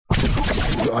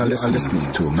are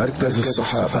listening to Markaz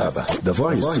al-Sahaba, the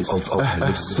voice of Ahl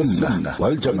al-Sunnah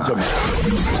wal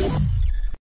Jama'ah.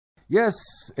 Yes,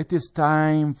 it is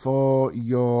time for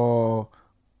your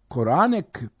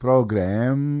Quranic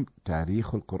program,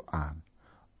 Tarikh al-Quran,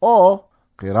 or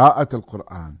Qira'at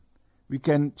al-Quran. We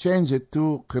can change it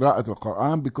to Qira'at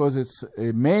al-Quran because it's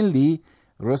mainly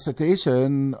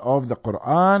recitation of the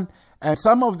Quran and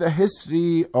some of the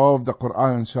history of the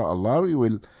Quran, inshallah. We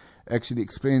will actually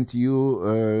explain to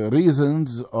you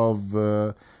reasons of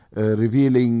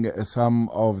revealing some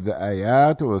of the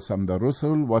ayat or some of the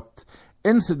rusul, what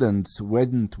incidents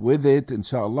went with it,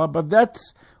 inshallah. But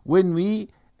that's when we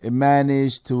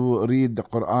manage to read the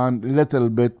Quran little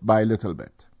bit by little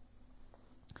bit.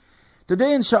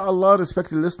 Today, inshallah,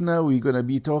 respected listener, we're going to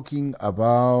be talking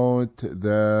about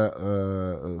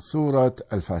the Surah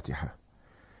Al-Fatiha.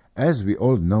 As we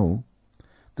all know,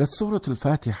 that Surah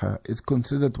Al-Fatiha is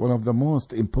considered one of the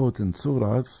most important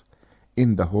surahs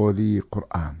in the Holy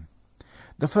Quran.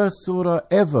 The first surah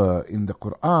ever in the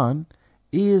Quran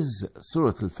is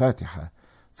Surah Al-Fatiha,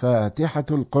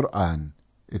 Fatihatul Quran.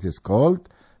 It is called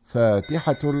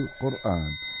Fatihatul Quran.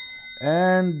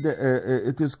 And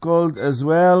it is called as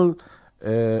well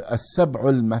السبع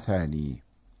المثاني.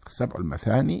 السبع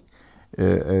المثاني,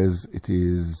 as it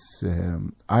is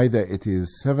either it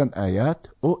is 7 ayat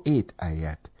or 8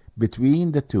 ayat,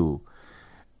 between the two.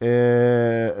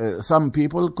 Some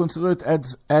people consider it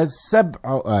as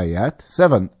سبع ayat,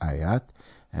 7 ayat,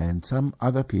 and some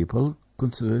other people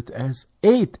consider it as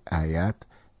 8 ayat,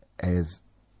 as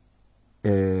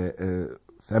 8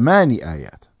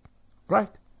 ayat. Right?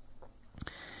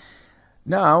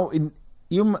 Now,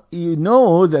 you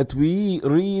know that we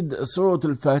read Surah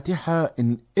Al-Fatiha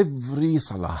in every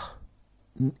salah.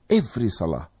 In every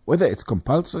salah. Whether it's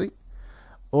compulsory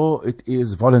or it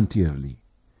is voluntarily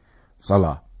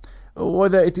salah.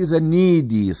 Whether it is a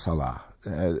needy salah.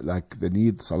 Like the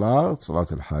need salah,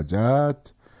 Salat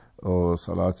Al-Hajat, or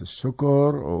Salat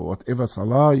Al-Shukr, or whatever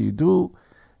salah you do.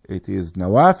 It is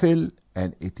nawafil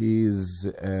and it is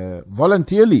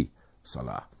voluntarily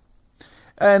salah.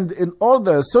 And in all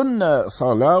the Sunnah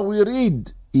Salah, we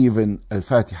read even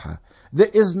Al-Fatiha. There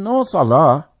is no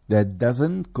Salah that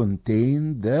doesn't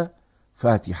contain the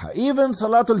Fatiha. Even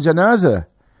Salatul Janazah,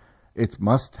 it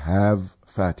must have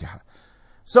Fatiha.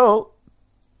 So,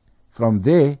 from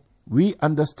there, we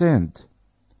understand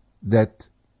that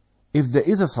if there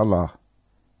is a Salah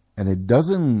and it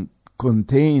doesn't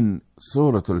contain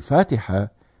Surah Al-Fatiha,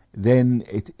 then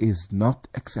it is not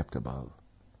acceptable.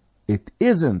 It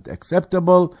isn't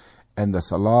acceptable, and the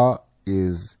salah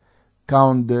is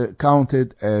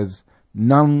counted as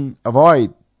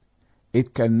non-void.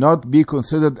 It cannot be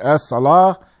considered as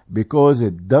salah because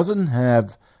it doesn't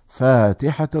have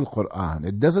Fatihatul Quran.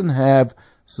 It doesn't have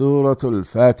Surah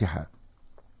Al-Fatiha.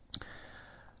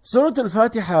 Surah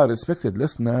Al-Fatiha, respected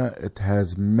listener, it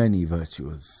has many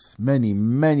virtues. Many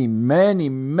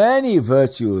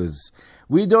virtues.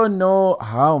 We don't know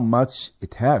how much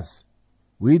it has.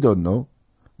 We don't know.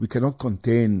 We cannot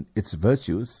contain its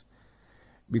virtues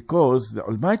because the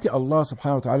Almighty Allah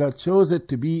subhanahu wa ta'ala chose it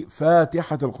to be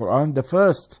Fatihatul Quran, the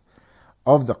first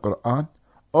of the Quran,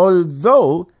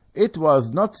 although it was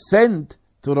not sent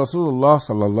to Rasulullah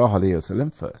sallallahu alayhi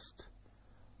wasallam first.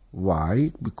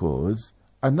 Why? Because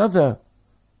another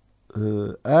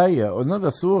ayah,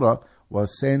 another surah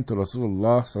was sent to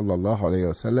Rasulullah sallallahu alayhi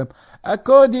wasallam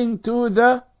according to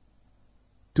the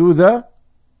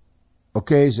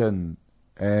occasion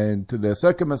and to the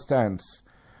circumstance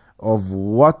of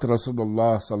what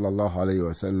Rasulullah sallallahu alayhi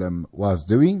wasallam was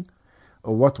doing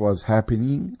or what was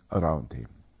happening around him.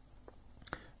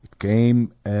 It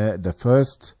came, the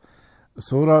first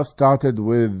surah started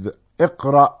with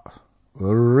Iqra,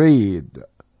 read.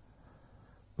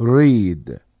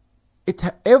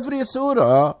 Every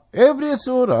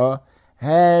surah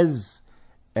has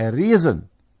a reason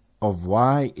of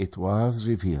why it was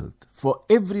revealed. For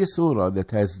every surah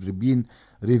that has been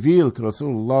revealed to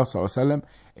Rasulullah sallallahu alaihi wasallam,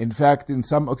 in fact, in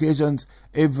some occasions,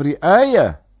 every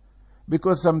ayah,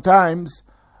 because sometimes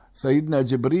Sayyidina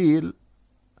Jibreel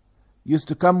used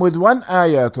to come with one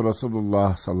ayah to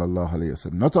Rasulullah sallallahu alaihi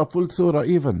wasallam, not a full surah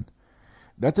even.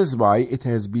 That is why it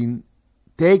has been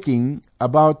taking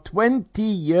about 20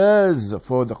 years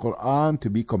for the Quran to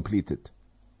be completed.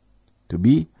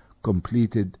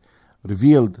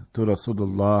 Revealed to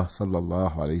Rasulullah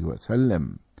sallallahu alaihi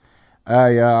wasallam.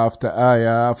 Ayah after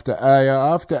ayah after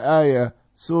ayah after ayah,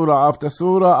 surah after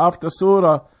surah after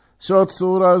surah, short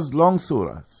surahs, long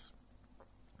surahs.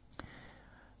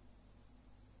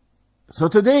 So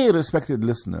today, respected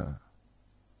listener,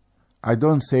 I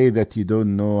don't say that you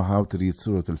don't know how to read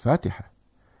Surah Al-Fatiha,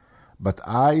 But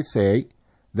I say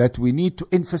that we need to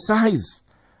emphasize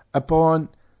upon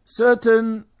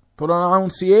certain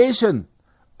pronunciation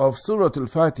of Surah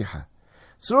Al-Fatiha.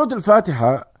 Surah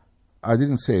Al-Fatiha, I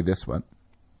didn't say this one.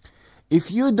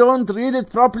 If you don't read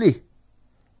it properly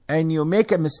and you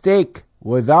make a mistake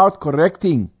without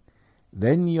correcting,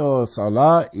 then your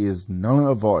salah is null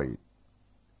and void.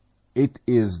 It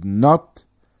is not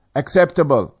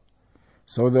acceptable.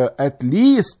 So at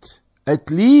least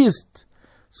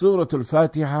Surah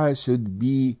Al-Fatiha should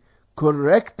be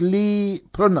correctly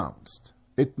pronounced.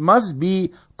 It must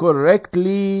be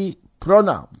correctly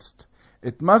pronounced.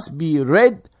 It must be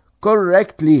read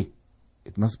correctly.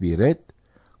 It must be read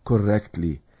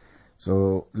correctly.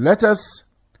 So let us,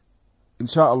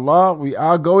 inshallah, we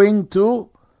are going to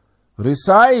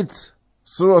recite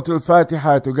Surah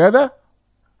Al-Fatiha together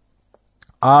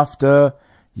after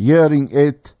hearing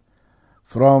it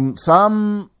from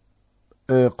some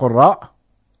Qurra,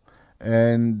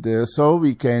 and so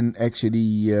we can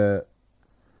actually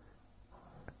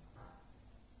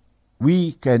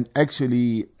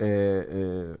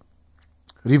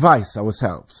revise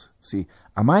ourselves. See,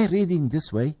 am I reading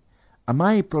this way? Am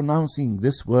I pronouncing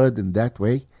this word in that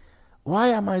way? Why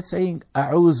am I saying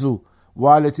a'udhu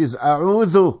while it is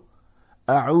a'udhu?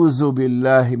 A'udhu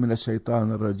billahi minash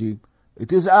shaitan al-rajim.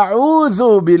 It is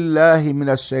a'udhu billahi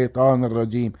minash shaitan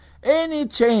al-rajim. Any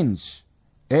change,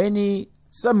 any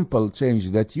simple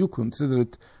change that you consider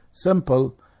it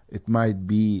simple, it might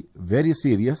be very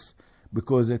serious,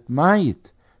 because it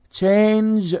might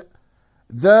change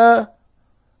the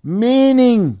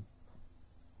meaning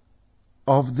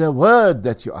of the word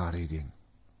that you are reading.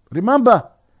 Remember,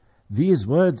 these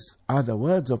words are the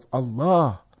words of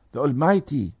Allah, the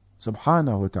Almighty,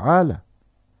 subhanahu wa ta'ala.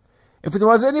 If it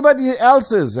was anybody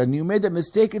else's and you made a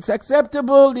mistake, it's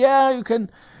acceptable. Yeah, you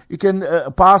can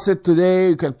pass it today,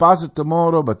 you can pass it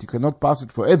tomorrow, but you cannot pass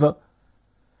it forever.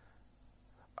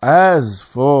 As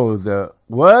for the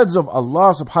words of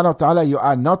Allah subhanahu wa ta'ala, you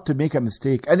are not to make a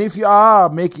mistake. And if you are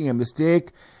making a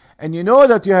mistake and you know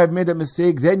that you have made a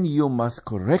mistake, then you must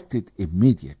correct it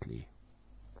immediately.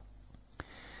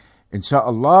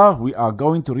 Inshallah, we are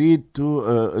going to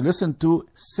listen to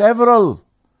several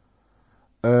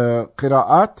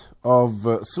qira'at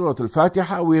of Surah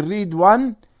Al-Fatiha. We read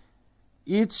one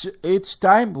each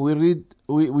time. We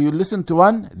listen to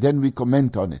one, then we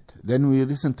comment on it. Then we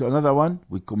listen to another one,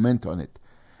 we comment on it.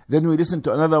 Then we listen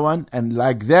to another one, and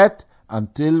like that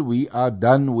until we are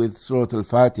done with Surah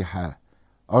Al-Fatiha.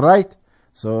 Alright?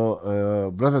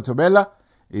 So Brother Tobela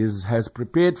has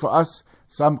prepared for us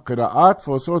some qira'at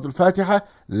for Surah Al-Fatiha.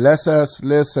 Let us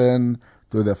listen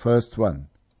to the first one.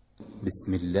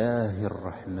 بسم الله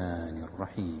الرحمن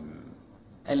الرحيم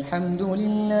الحمد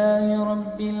لله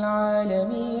رب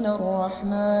العالمين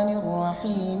الرحمن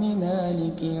الرحيم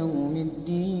مالك يوم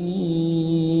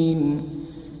الدين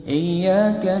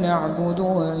إياك نعبد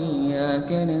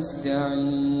وإياك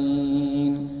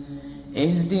نستعين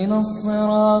اهدنا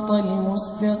الصراط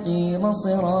المستقيم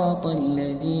صراط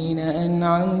الذين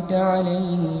أنعمت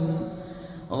عليهم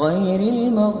غير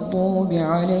المغضوب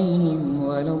عليهم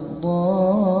ولا الضالين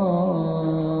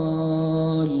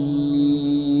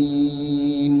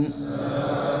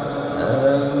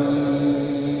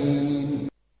آمين.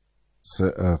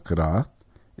 Qira'at.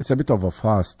 It's a bit of a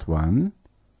fast one,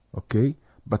 okay?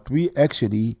 But we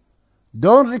actually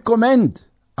don't recommend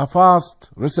a fast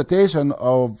recitation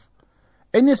of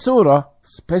any surah,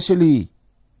 especially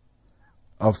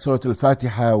of Surah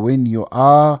Al-Fatiha, when you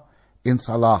are in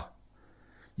Salah.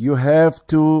 You have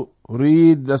to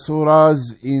read the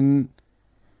surahs in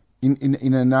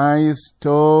a nice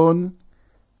tone,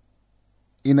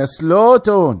 in a slow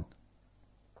tone.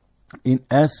 In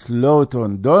a slow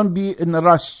tone. Don't be in a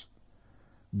rush.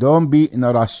 Don't be in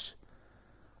a rush.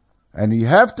 And you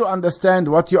have to understand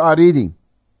what you are reading.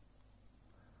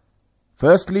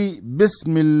 Firstly,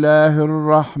 Bismillahir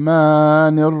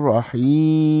Rahmanir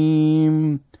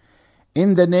Rahim.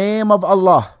 In the name of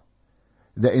Allah,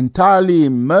 the entirely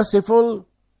merciful,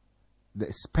 the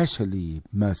especially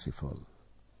merciful.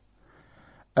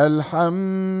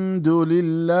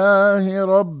 Alhamdulillahi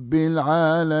Rabbil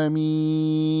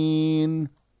Alameen.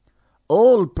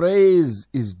 All praise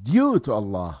is due to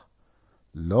Allah,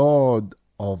 Lord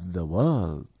of the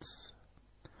worlds.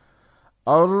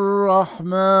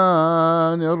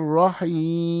 Ar-Rahman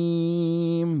Ar-Rahim.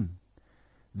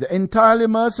 The entirely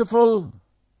merciful,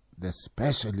 the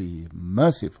especially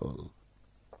merciful.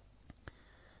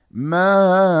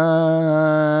 Maliki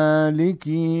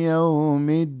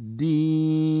Yawmiddin.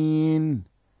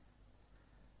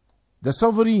 The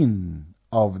sovereign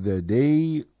of the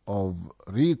day of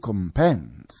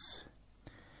recompense.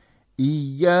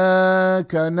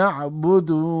 إياك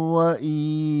نعبد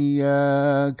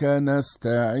وإياك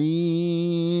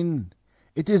نستعين.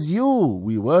 It is you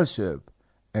we worship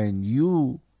and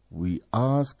you we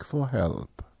ask for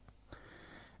help.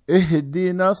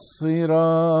 اهدنا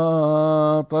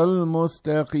الصراط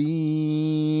المستقيم.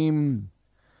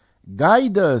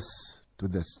 Guide us to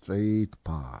the straight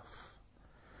path.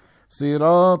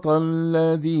 صراط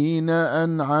الذين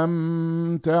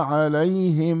أنعمت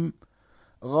عليهم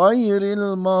غير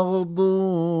المغضوب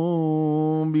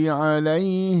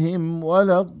عليهم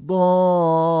ولا الضالين.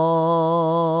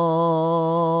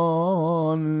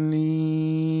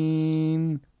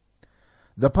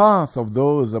 The path of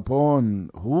those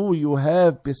upon who you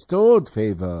have bestowed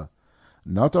favor,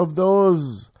 not of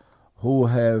those who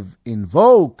have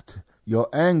invoked your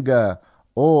anger,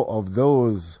 or of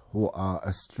those who are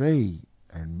astray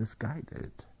and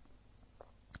misguided.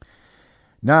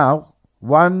 Now,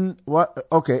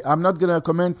 okay, I'm not going to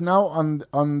comment now on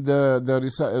the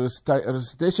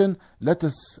recitation. Let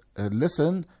us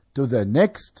listen to the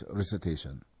next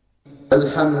recitation.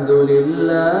 الحمد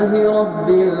لله رب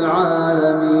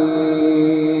العالمين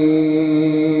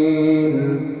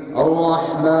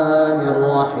الرحمن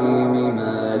الرحيم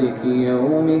مالك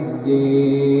يوم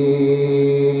الدين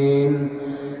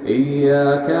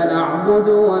إياك نعبد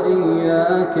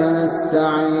وإياك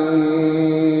نستعين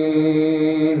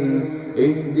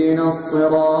اهدنا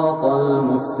الصراط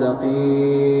المستقيم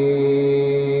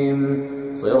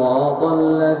صراط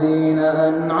الذين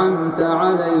أنعمت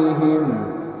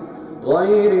عليهم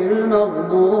غير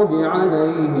المغضوب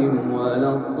عليهم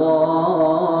ولا الضالين.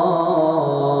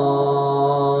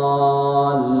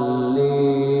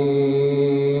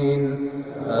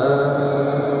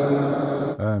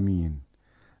 Ameen.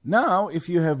 Now, if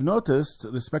you have noticed,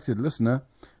 respected listener,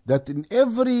 that in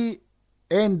every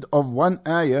end of one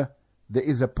ayah there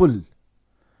is a pull.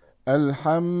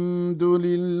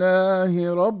 Alhamdulillahi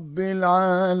Rabbil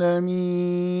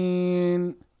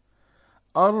Alameen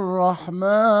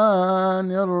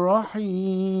الرحمن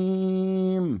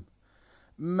الرحيم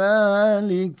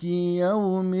مالك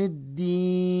يوم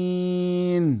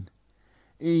الدين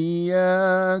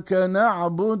إياك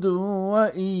نعبد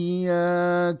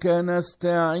وإياك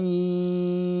نستعين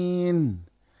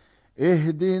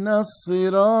اهدنا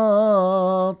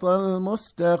الصراط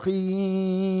المستقيم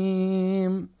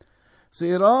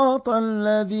صراط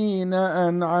الذين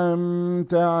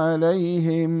أنعمت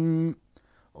عليهم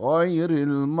غير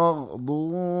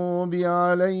المغضوب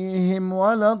عليهم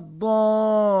ولا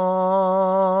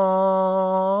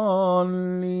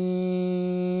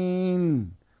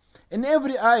الضالين. In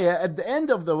every ayah, at the end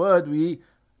of the word,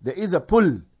 there is a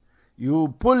pull.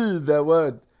 You pull the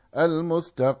word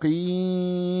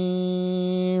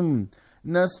المستقيم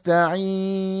نستعين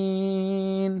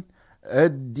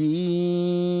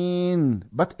الدين.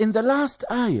 But in the last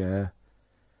ayah,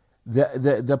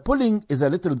 the pulling is a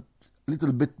little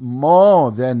bit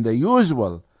more than the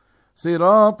usual.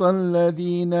 صراط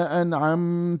الذين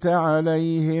أنعمت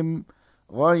عليهم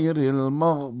غير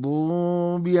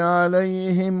المغضوب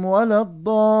عليهم ولا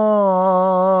الضالين.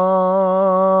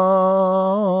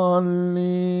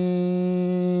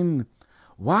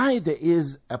 Why there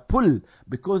is a pull?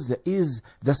 Because there is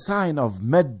the sign of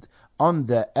mad on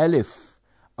the alif.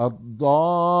 الضاء.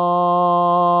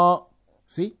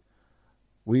 See?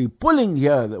 We're pulling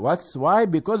here. Why?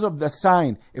 Because of the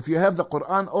sign. If you have the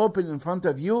Quran open in front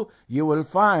of you, you will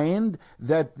find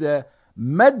that the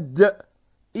mad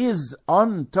is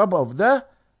on top of the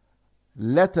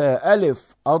letter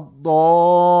alif.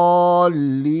 الضالي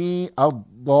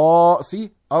الضاء. See?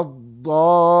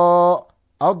 الضاء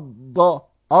الضاء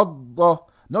الضاء.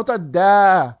 Not a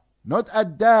da. Not a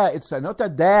da. It's not a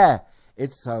da.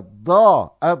 It's a da.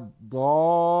 الضالين.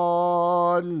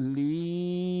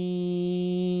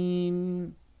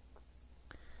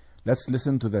 Let's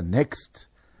listen to the next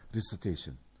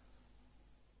recitation.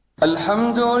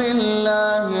 الحمد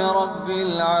لله رب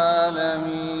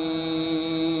العالمين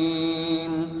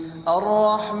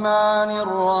الرحمن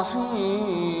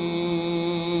الرحيم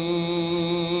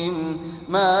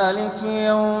مالك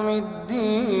يوم الدين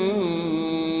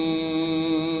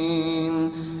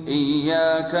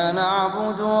إياك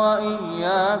نعبد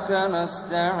وإياك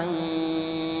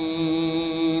نستعين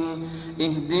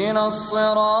اهدنا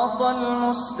الصراط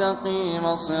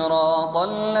المستقيم صراط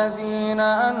الذين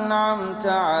أنعمت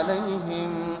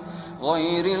عليهم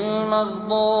غير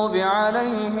المغضوب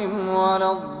عليهم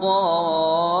ولا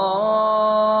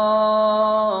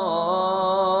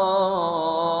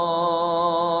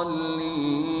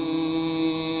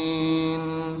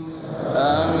الضالين.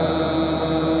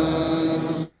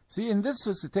 آمين. See, in this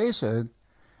recitation,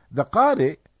 the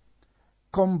Qari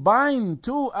combine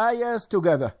two ayahs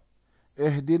together.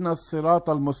 اهدنا الصراط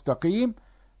المستقيم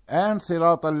and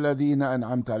صراط الذين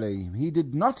أنعمت عليهم. He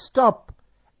did not stop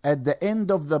at the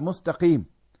end of the mustaqim.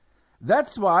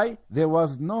 That's why there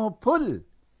was no pull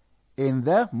in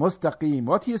the mustaqim.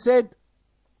 What he said?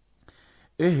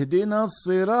 اهدنا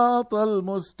الصراط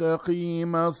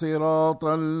المستقيم صراط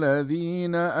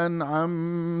الذين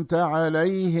أنعمت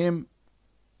عليهم.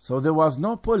 So there was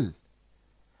no pull.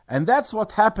 And that's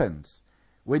what happens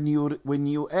when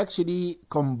you actually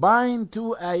combine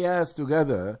two ayahs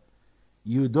together.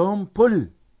 You don't pull.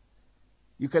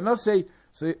 You cannot say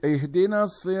اهدنا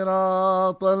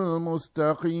الصراط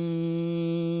المستقيم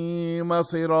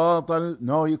صراط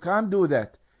No, you can't do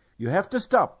that. You have to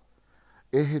stop.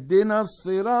 اهدنا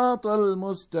الصراط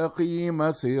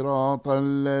المستقيم صراط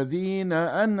الذين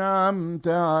أنعمت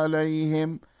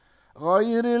عليهم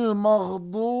غير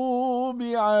المغضوب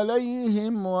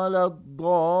عليهم ولا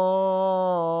الضالين.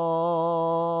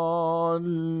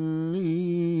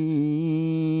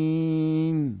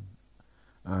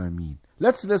 Ameen.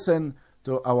 Let's listen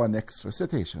to our next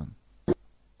recitation.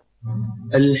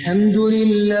 الحمد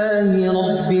لله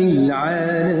رب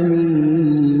العالمين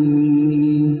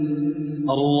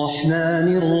الرحمن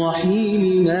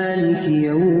الرحيم مالك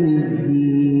يوم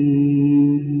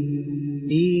الدين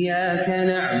إياك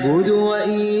نعبد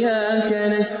وإياك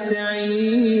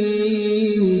نستعين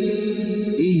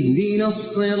اهدنا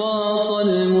الصراط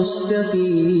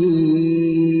المستقيم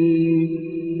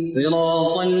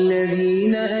صراط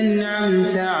الذين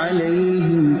أنعمت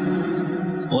عليهم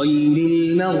غير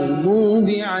المغضوب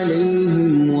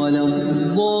عليهم ولا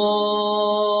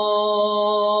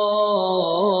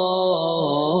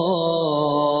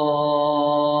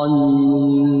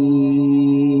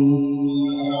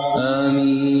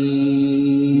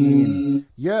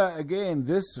Again,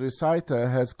 this reciter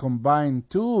has combined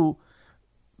two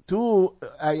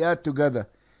ayat together.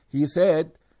 He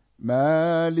said,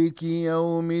 مالك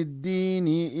يوم الدين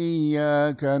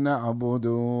إياك نعبد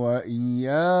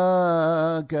وإياك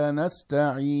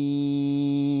نستعين.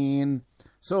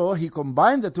 So he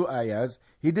combined the two ayahs.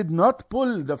 He did not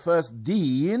pull the first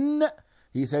deen.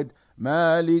 He said,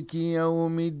 مالك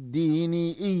يوم الدين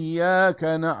إياك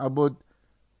نعبد.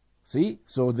 See,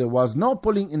 so there was no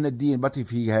pulling in the deen, but if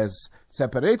he has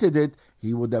separated it,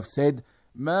 he would have said,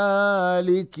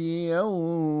 مالك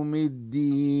يوم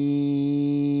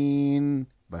الدين.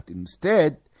 But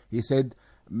instead, he said,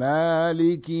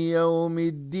 مالك يوم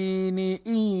الدين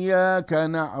إياك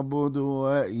نعبد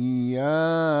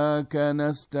وإياك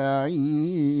نستعين.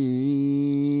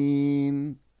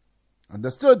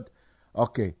 Understood?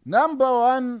 Okay.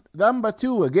 Number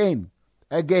two again.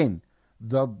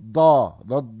 The da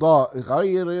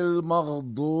غير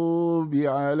المغضوب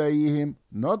عليهم,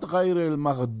 not غير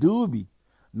المغضوب,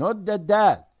 not the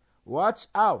dal. Watch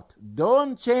out,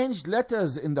 don't change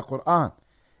letters in the Quran.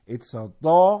 It's a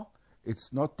da,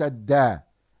 it's not a da.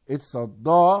 It's a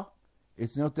da,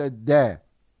 it's not a da.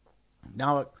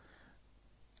 Now,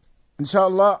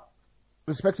 inshallah,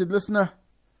 respected listener,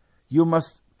 you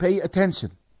must pay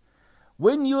attention.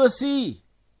 When you see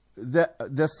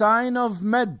the sign of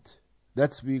mad,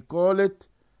 we call it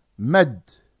mad.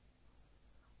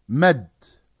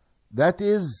 That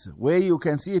is where you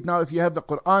can see it. Now, if you have the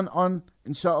Quran on,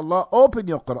 inshallah, open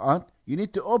your Quran. You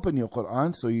need to open your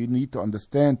Quran, so you need to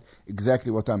understand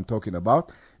exactly what I'm talking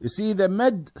about. You see, the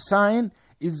mad sign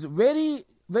is very,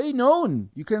 very known.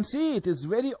 You can see it. It's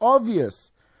very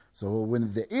obvious. So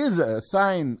when there is a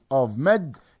sign of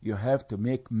mad, you have to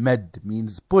make mad,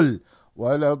 means pull.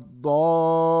 وَلَا الضَّالِّينَ.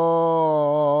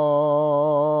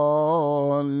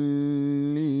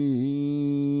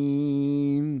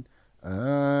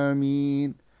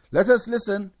 Ameen. Let us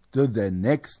listen to the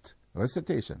next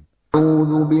recitation.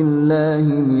 أعوذ بالله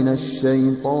من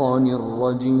الشيطان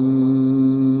الرجيم.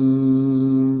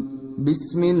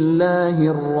 بسم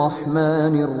الله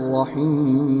الرحمن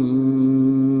الرحيم.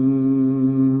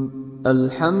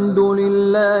 الحمد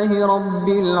لله رب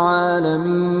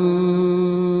العالمين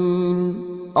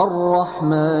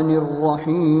الرحمن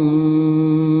الرحيم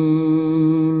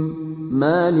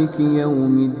مالك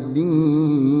يوم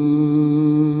الدين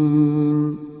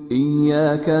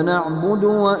إياك نعبد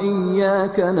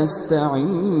وإياك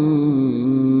نستعين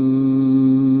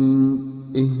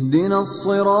اهدنا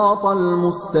الصراط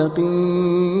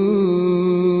المستقيم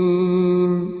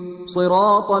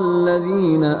صراط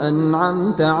الذين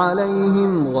أنعمت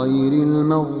عليهم غير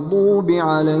المغضوب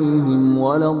عليهم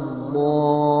ولا الضالين.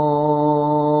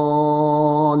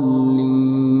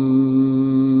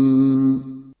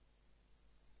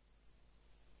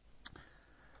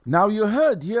 Now you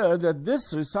heard here that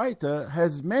this reciter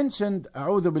has mentioned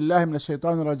أعوذ بالله من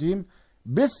الشيطان الرجيم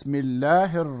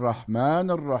Bismillahir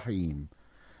Rahmanir Rahim.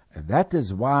 That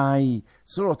is why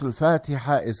Surah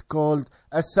Al-Fatiha is called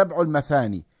As-Sab'ul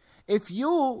Mathani. If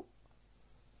you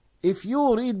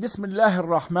read Bismillahir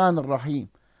Rahmanir Rahim,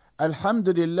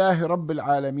 Alhamdulillahi Rabbil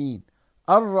Alameen,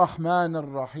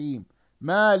 Ar-Rahmanir Rahim,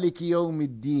 Maliki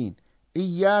Yawmiddin,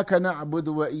 Iyyaka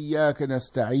na'budu wa iyyaka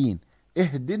nasta'een,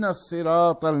 Ihdina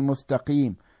as-sirata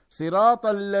al-mustaqim, صراط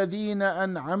الذين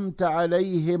أنعمت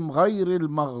عليهم غير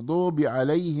المغضوب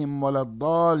عليهم ولا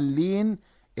الضالين.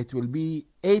 It will be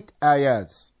 8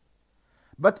 ayahs.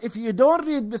 But if you don't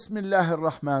read Bismillah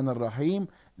ar-Rahman ar-Rahim,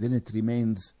 then it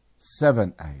remains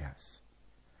 7 ayahs.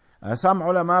 Some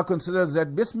ulama consider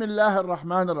that Bismillah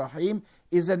ar-Rahman ar-Rahim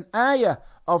is an ayah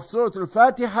of Surah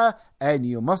Al-Fatiha and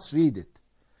you must read it.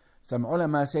 Some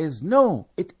ulama says no,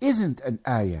 it isn't an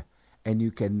ayah, and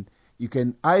you can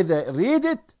either read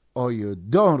it or you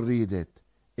don't read it.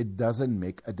 It doesn't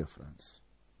make a difference.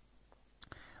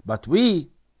 But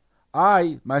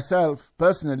I myself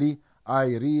personally,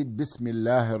 I read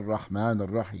Bismillah ar-Rahman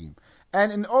ar-Rahim,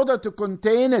 and in order to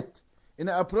contain it in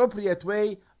an appropriate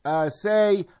way, I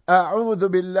say A'udhu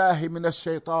billahi minash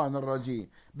shaitan ar-rajim,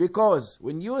 because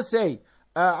when you say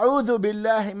A'udhu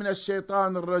billahi minash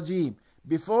shaitan ar-rajim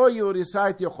before you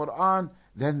recite your Quran,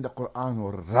 then the Quran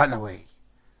will run away.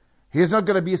 He's not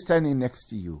going to be standing next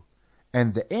to you,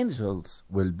 and the angels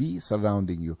will be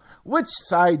surrounding you. Which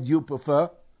side you prefer?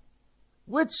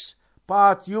 Which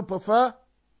part you prefer?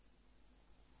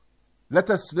 Let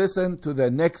us listen to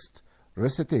the next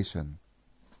recitation.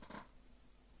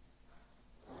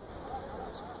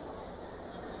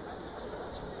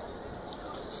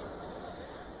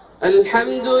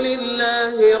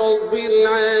 Alhamdulillahi Rabbil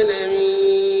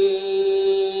Alameen,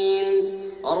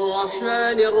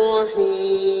 Ar-Rahmanir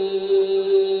Rahim,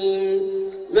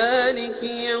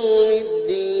 Maliki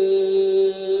Yawmiddin,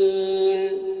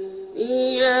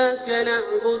 Iyyaka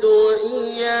na'budu wa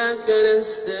iyyaka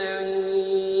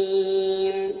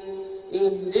nasta'een,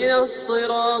 Ihdina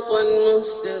as-sirata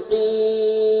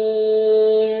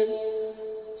al-mustaqim,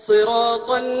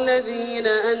 Sirata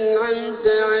alladhina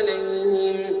an'amta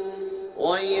alayhim,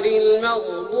 غير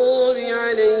المغضوب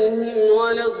عليهم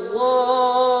ولا الضالين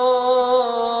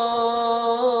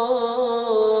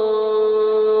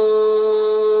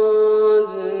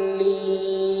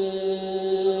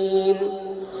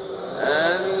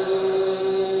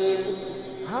آمين.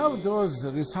 How those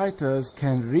reciters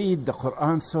can read the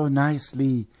Quran so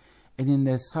nicely and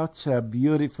in such a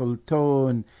beautiful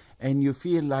tone, and you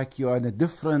feel like you are in a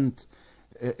different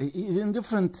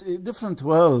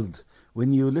world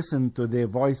when you listen to their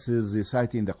voices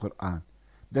reciting the Quran.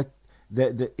 It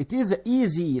is an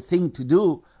easy thing to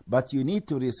do, but you need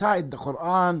to recite the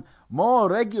Quran more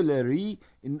regularly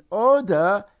in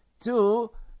order to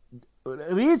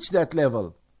reach that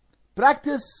level.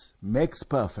 Practice makes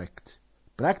perfect.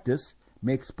 Practice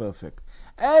makes perfect.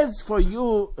 As for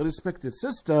you, respected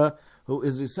sister, who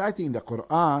is reciting the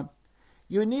Quran,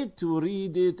 you need to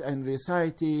read it and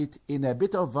recite it in a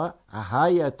bit of a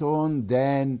higher tone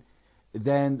than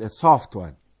the soft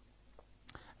one.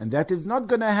 And that is not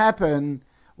going to happen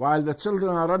while the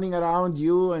children are running around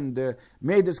you and the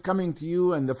maid is coming to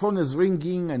you and the phone is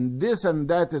ringing and this and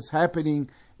that is happening.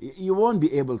 You won't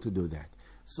be able to do that.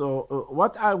 So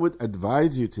what I would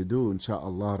advise you to do,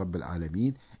 inshaAllah Rabbil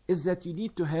Alameen, is that you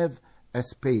need to have a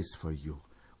space for you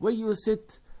where you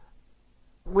sit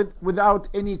without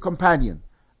any companion.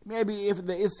 Maybe if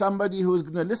there is somebody who is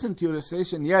going to listen to your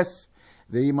recitation, yes,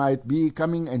 they might be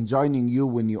coming and joining you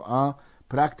when you are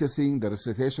practicing the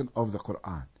recitation of the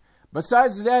Quran.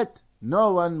 Besides that,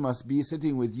 no one must be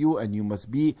sitting with you, and you must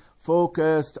be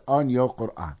focused on your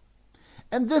Quran.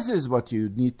 And this is what you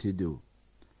need to do.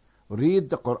 Read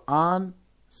the Quran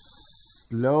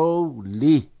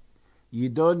slowly. You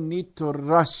don't need to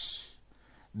rush.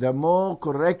 The more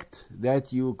correct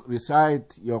that you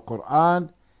recite your Quran,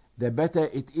 the better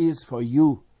it is for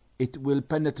you. It will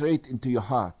penetrate into your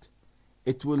heart.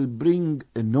 It will bring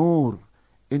a nur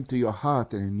into your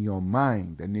heart and in your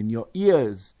mind and in your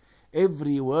ears.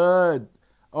 Every word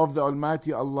of the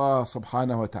Almighty Allah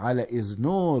subhanahu wa ta'ala is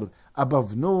nur,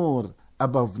 above nur,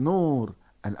 above nur,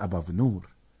 and above nur.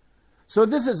 So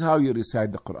this is how you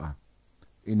recite the Quran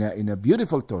in a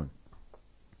beautiful tone.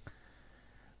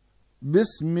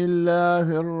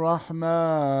 Bismillahir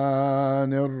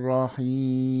Rahmanir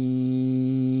Rahim.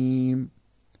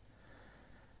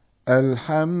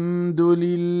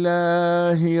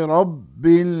 Alhamdulillahi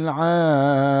Rabbil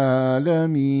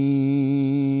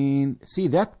Alameen. See,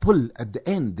 that pull at the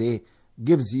end there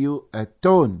gives you a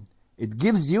tone. It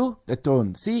gives you the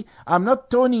tone. See, I'm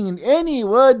not toning in any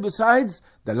word besides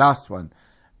the last one.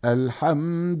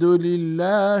 الحمد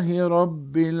لله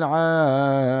رب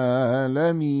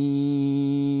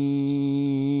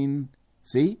العالمين.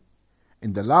 See?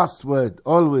 In the last word,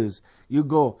 always, you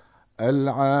go,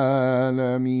 العالمين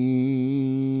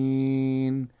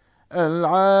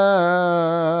العالمين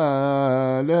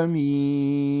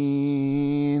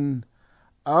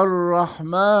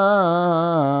الرحمن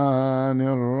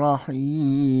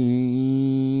الرحيم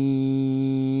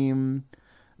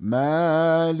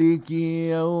مالك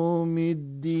يوم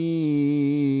الدين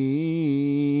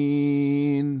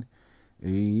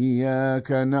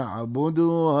إياك نعبد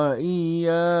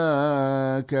وإياك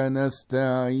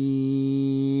نستعين.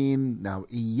 Now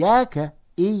إياك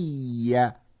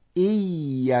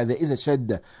there is a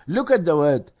shadda. Look at the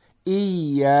word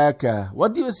إياك.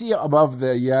 What do you see above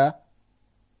the ya?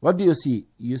 What do you see?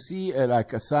 You see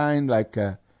like a sign, like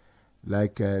a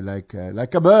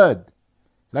bird.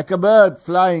 Like a bird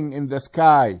flying in the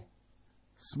sky.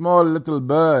 Small little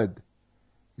bird.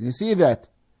 You see that?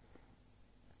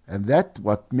 And that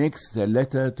what makes the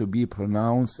letter to be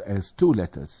pronounced as two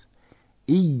letters.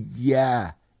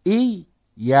 Iya.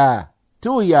 Iya.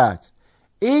 Two yas.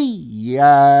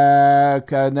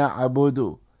 إياك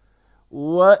نعبد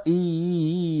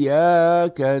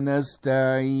وإياك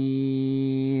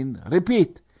نستعين.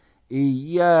 Repeat.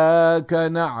 إياك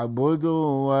نعبد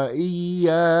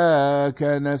وإياك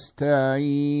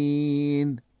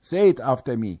نستعين. Say it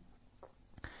after me.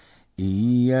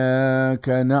 إياك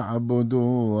نعبد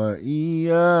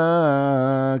وإياك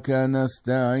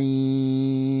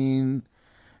نستعين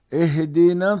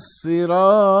اهدنا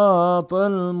الصراط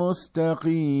المستقيم.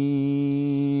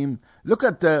 Look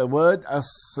at the word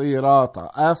الصراط.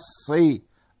 الصي.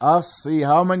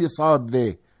 How many صاد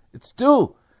there? It's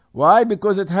two. Why?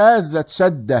 Because it has that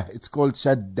shadda. It's called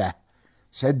shadda.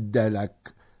 Shadda,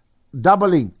 like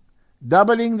doubling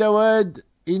the word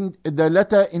in the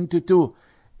letter into two.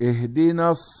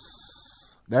 اهدنا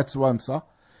that's one صح.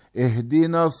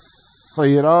 اهدنا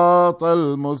الصراط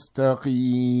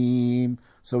المستقيم.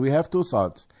 So we have two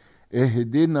sads.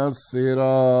 اهدنا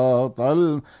الصراط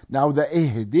Now the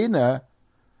اهدنا,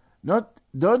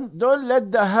 don't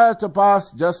let the ha to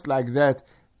pass just like that.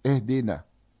 اهدنا.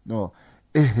 No.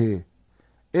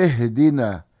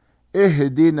 اهدنا.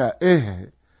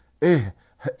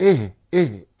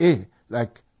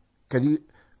 Like, can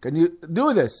you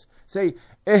do this? Say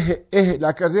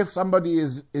like as if somebody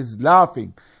is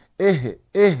laughing. This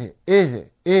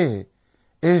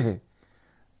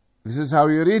is how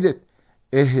you read it.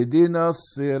 اهدنا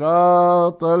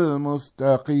الصراط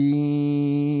المستقيم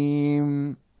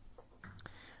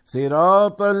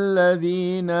صراط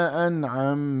الذين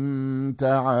أنعمت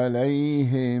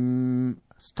عليهم.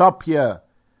 Stop here,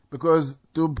 because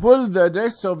to pull the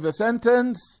rest of the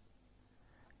sentence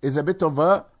is a bit of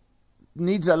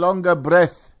needs a longer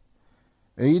breath.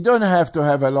 You don't have to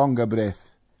have a longer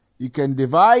breath. You can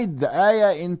divide the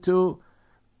ayah into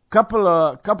couple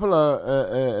of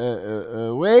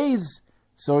ways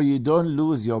so you don't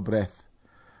lose your breath.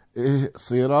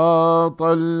 صراط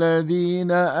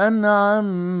الذين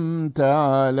أنعمت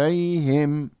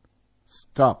عليهم.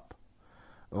 Stop.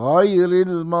 غير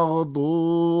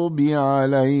المغضوب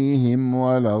عليهم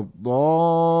ولا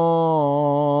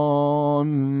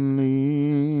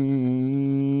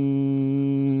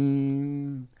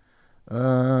الضالين.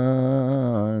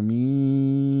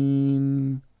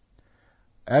 آمين.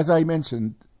 As I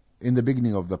mentioned in the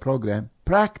beginning of the program,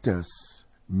 practice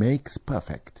makes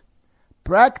perfect.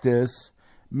 Practice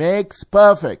makes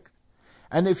perfect.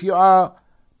 And if you are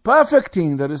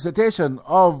perfecting the recitation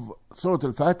of Surah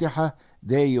Al-Fatiha,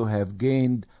 there you have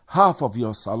gained half of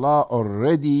your salah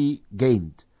already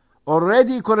gained.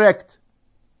 Already correct.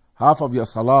 Half of your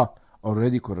salah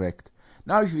already correct.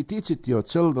 Now if you teach it to your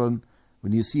children,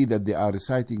 when you see that they are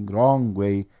reciting wrong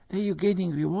way, then you're gaining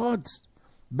rewards.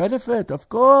 Benefit, of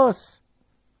course.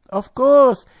 Of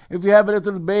course. If you have a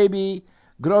little baby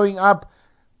growing up,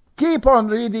 keep on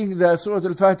reading the Surah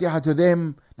Al-Fatiha to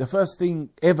them. The first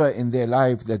thing ever in their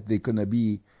life that they're going to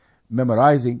be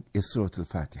memorizing is Surah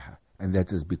Al-Fatiha. And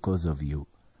that is because of you.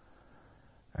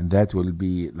 And that will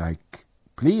be like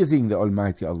pleasing the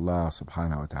Almighty Allah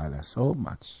subhanahu wa ta'ala so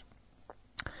much.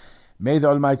 May the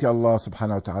Almighty Allah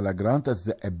subhanahu wa ta'ala grant us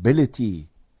the ability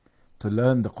to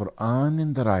learn the Quran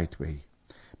in the right way.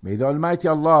 May the Almighty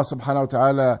Allah subhanahu wa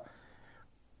ta'ala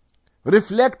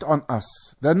reflect on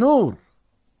us the nur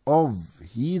of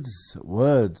His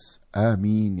words.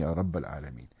 Ameen Ya Rabbal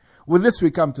Alameen. With this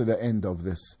we come to the end of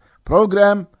this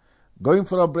program. Going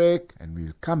for a break, and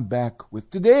we'll come back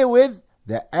with today with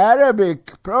the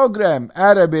Arabic program.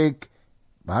 Arabic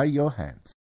by your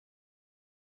hands.